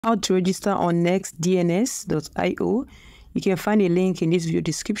How to register on Nextdns.io. You can find a link in this video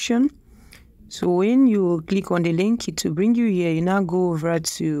description. So when you click on the link, it will bring you here. You now go over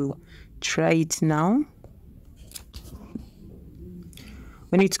to try it now.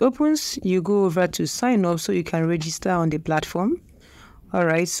 When it opens, you go over to sign up so you can register on the platform.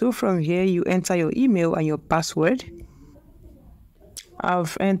 Alright, so from here you enter your email and your password.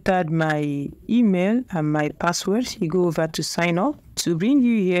 I've entered my email and my password. You go over to sign up to bring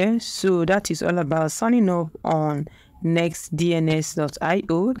you here. So that is all about signing up on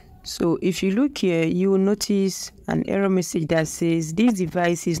Nextdns.io. So if you look here, you will notice an error message that says this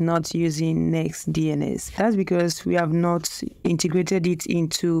device is not using Nextdns. That's because we have not integrated it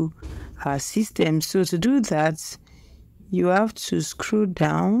into our system. So to do that, you have to scroll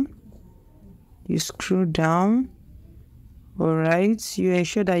down. You scroll down. Alright, you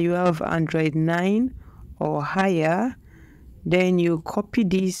ensure that you have Android 9 or higher. Then you copy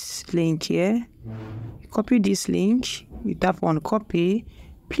this link here. You copy this link, you tap on copy.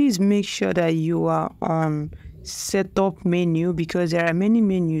 Please make sure that you are on setup menu because there are many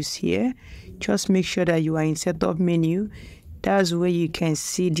menus here. Just make sure that you are in setup menu. That's where you can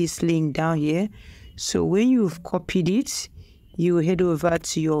see this link down here. So when you've copied it, you head over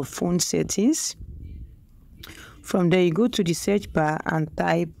to your phone settings. From there, you go to the search bar and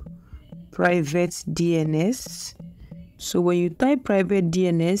type private DNS. So when you type private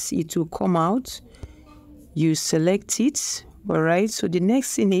DNS, it will come out. You select it. All right. So the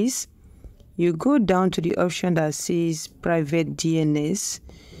next thing is you go down to the option that says private DNS.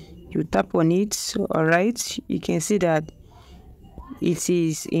 You tap on it. All right. You can see that it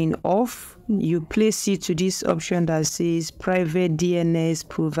is in off. You place it to this option that says private DNS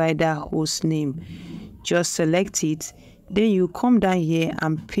provider host name. Just select it. Then you come down here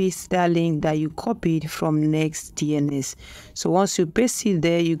and paste that link that you copied from Nextdns. So once you paste it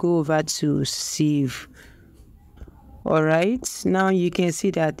there, you go over to save. All right, now you can see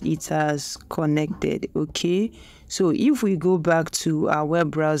that it has connected. Okay, so if we go back to our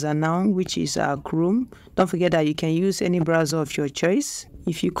web browser now, which is our Chrome, don't forget that you can use any browser of your choice.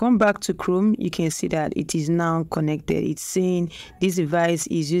 If you come back to Chrome, you can see that it is now connected. It's saying this device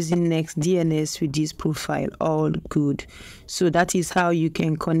is using Nextdns with this profile. All good. So that is how you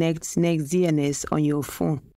can connect Nextdns on your phone.